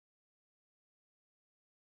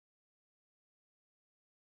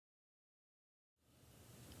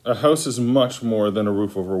A house is much more than a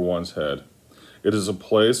roof over one's head. It is a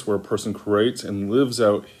place where a person creates and lives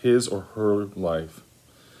out his or her life.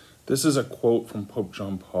 This is a quote from Pope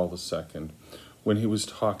John Paul II when he was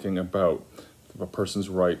talking about a person's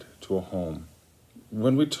right to a home.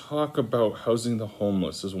 When we talk about housing the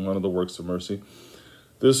homeless as one of the works of mercy,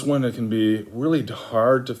 this one it can be really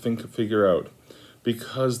hard to figure out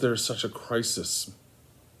because there's such a crisis.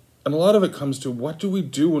 And a lot of it comes to what do we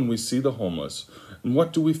do when we see the homeless? And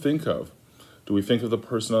what do we think of? Do we think of the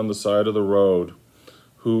person on the side of the road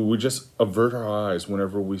who we just avert our eyes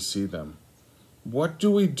whenever we see them? What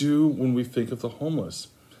do we do when we think of the homeless?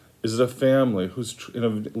 Is it a family who's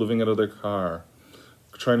living out of their car,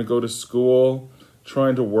 trying to go to school,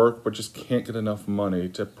 trying to work, but just can't get enough money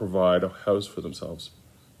to provide a house for themselves?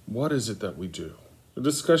 What is it that we do? The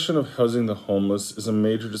discussion of housing the homeless is a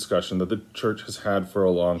major discussion that the church has had for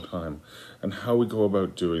a long time, and how we go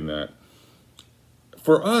about doing that.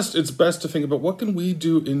 For us, it's best to think about what can we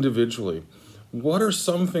do individually? What are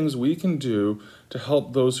some things we can do to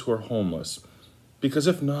help those who are homeless? Because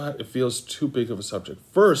if not, it feels too big of a subject.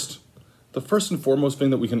 The first and foremost thing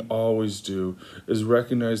that we can always do is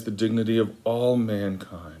recognize the dignity of all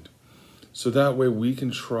mankind. So that way we can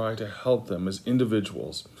try to help them as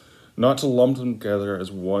individuals, not to lump them together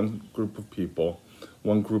as one group of people,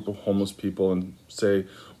 one group of homeless people and say,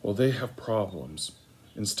 well, they have problems.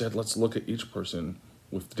 Instead, let's look at each person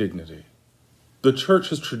with dignity. The church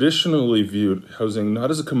has traditionally viewed housing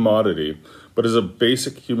not as a commodity, but as a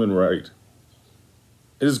basic human right.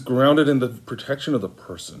 It is grounded in the protection of the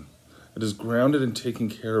person. It is grounded in taking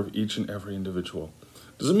care of each and every individual.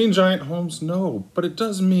 Does it mean giant homes? No, but it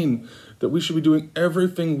does mean that we should be doing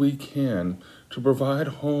everything we can to provide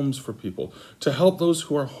homes for people, to help those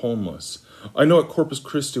who are homeless. I know at Corpus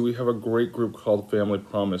Christi we have a great group called Family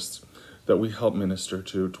Promise that we help minister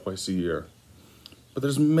to twice a year. But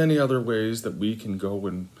there's many other ways that we can go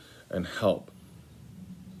and help.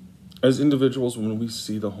 As individuals, when we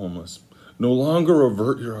see the homeless, no longer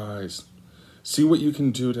avert your eyes. See what you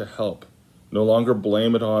can do to help. No longer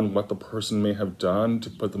blame it on what the person may have done to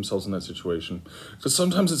put themselves in that situation. Because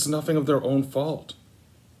sometimes it's nothing of their own fault.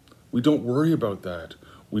 We don't worry about that.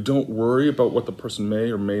 We don't worry about what the person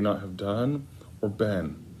may or may not have done or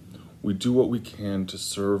been. We do what we can to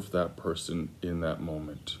serve that person in that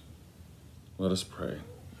moment. Let us pray.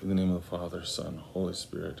 In the name of the Father, Son, Holy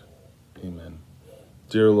Spirit. Amen.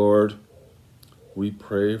 Dear Lord, we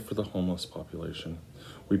pray for the homeless population.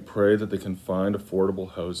 We pray that they can find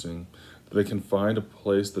affordable housing, that they can find a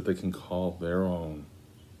place that they can call their own.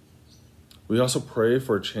 We also pray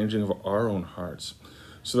for a changing of our own hearts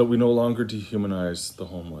so that we no longer dehumanize the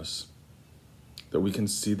homeless, that we can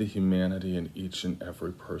see the humanity in each and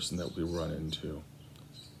every person that we run into.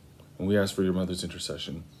 And we ask for your mother's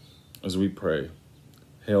intercession as we pray.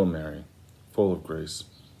 Hail Mary, full of grace,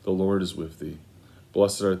 the Lord is with thee.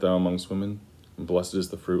 Blessed art thou amongst women, and blessed is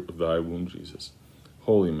the fruit of thy womb, Jesus.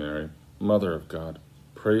 Holy Mary, Mother of God,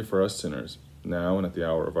 pray for us sinners, now and at the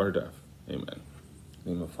hour of our death. Amen. In the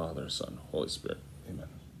name of the Father, Son, Holy Spirit. Amen.